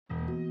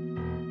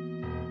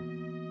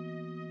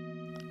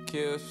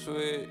Kill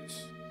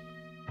switch.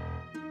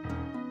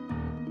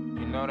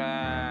 You know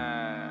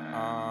that.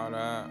 All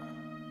that.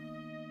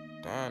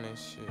 Damn,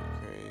 this shit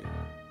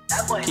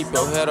crazy. Keep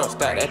your head up,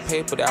 stack that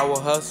paper, that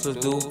what hustlers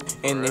do.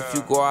 And if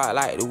you go out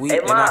like the week,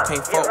 then I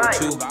can't fuck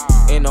with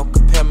you. And don't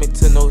compare me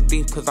to no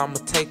thief, cause I'ma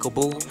take a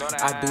boo.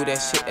 I do that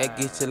shit that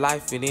gets your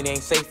life and it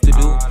ain't safe to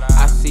do.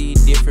 I see you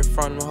different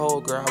from the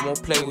whole girl, I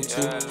won't play with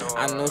you.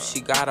 I know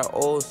she got her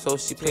old, so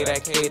she play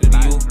that cater to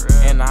you.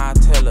 And I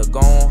tell her, go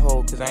on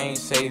hold, cause I ain't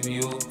saving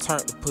you. Turn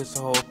the pussy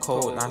whole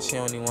cold, now she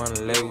don't even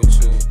wanna lay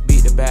with you.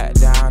 Beat the back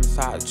down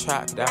inside the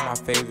trap, that's my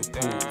favorite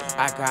pool.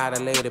 I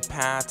gotta lay the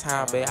pound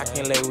time, babe, I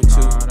can't lay with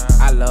you.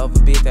 I love a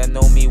bitch that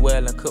know me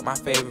well and cook my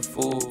favorite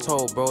food.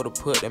 Told bro to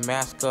put the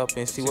mask up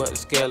and see what the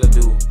scaler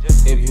do.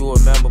 If you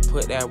remember,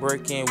 put that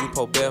work in, we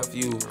po' bell for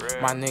you.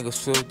 My nigga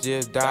Swift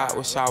just died,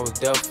 wish I was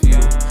deaf for you.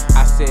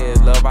 I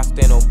said love, I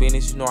stand on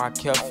business, you know I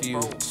care for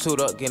you. Suit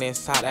up, get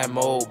inside that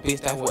mold,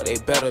 bitch, that's what they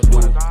better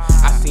do.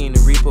 I seen the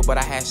Reaper, but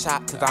I had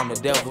shot cause I'm a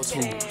devil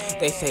too.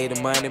 They say the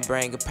money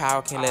bringing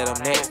power, can't let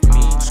them next to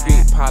me.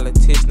 Street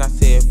politician, I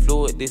said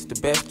fluid, this the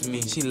best of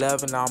me. She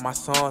loving all my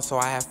songs, so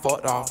I had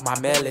fucked off my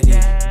melody.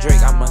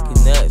 Drake, I'm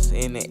monkey nuts,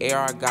 in the air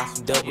I got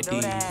some double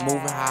D's.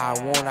 Moving how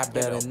I want, I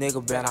bet a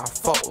nigga better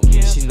fuck with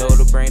me. She know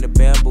to bring the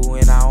bamboo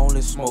and I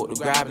only smoke the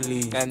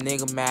gravelly. That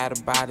nigga mad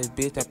about his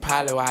bitch, that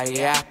probably why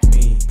he after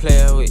me.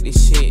 Playin' with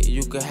this shit,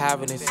 you could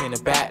have it and send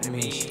it back to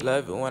me. She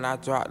love it when I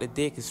drop the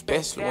dick,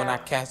 especially when I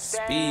catch the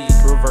speed.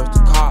 Reverse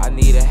the car, I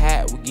need a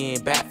hat, we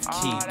getting back for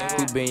key.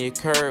 We been your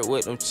curb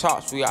with them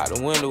chops, we out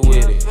the window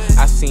with it.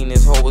 I seen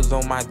this hoe was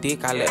on my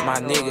dick, I let my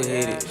nigga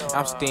hit it.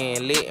 I'm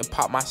staying lit and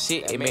pop my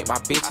shit, it make my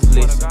bitches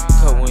listen.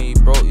 Cause when you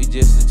broke, you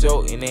just a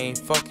joke and they ain't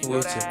fucking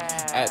with you.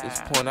 At this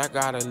point, I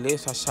got a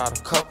list, I shot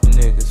a couple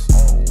niggas.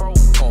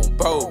 On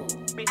bro.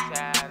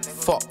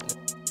 Fuck.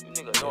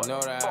 You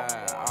know that.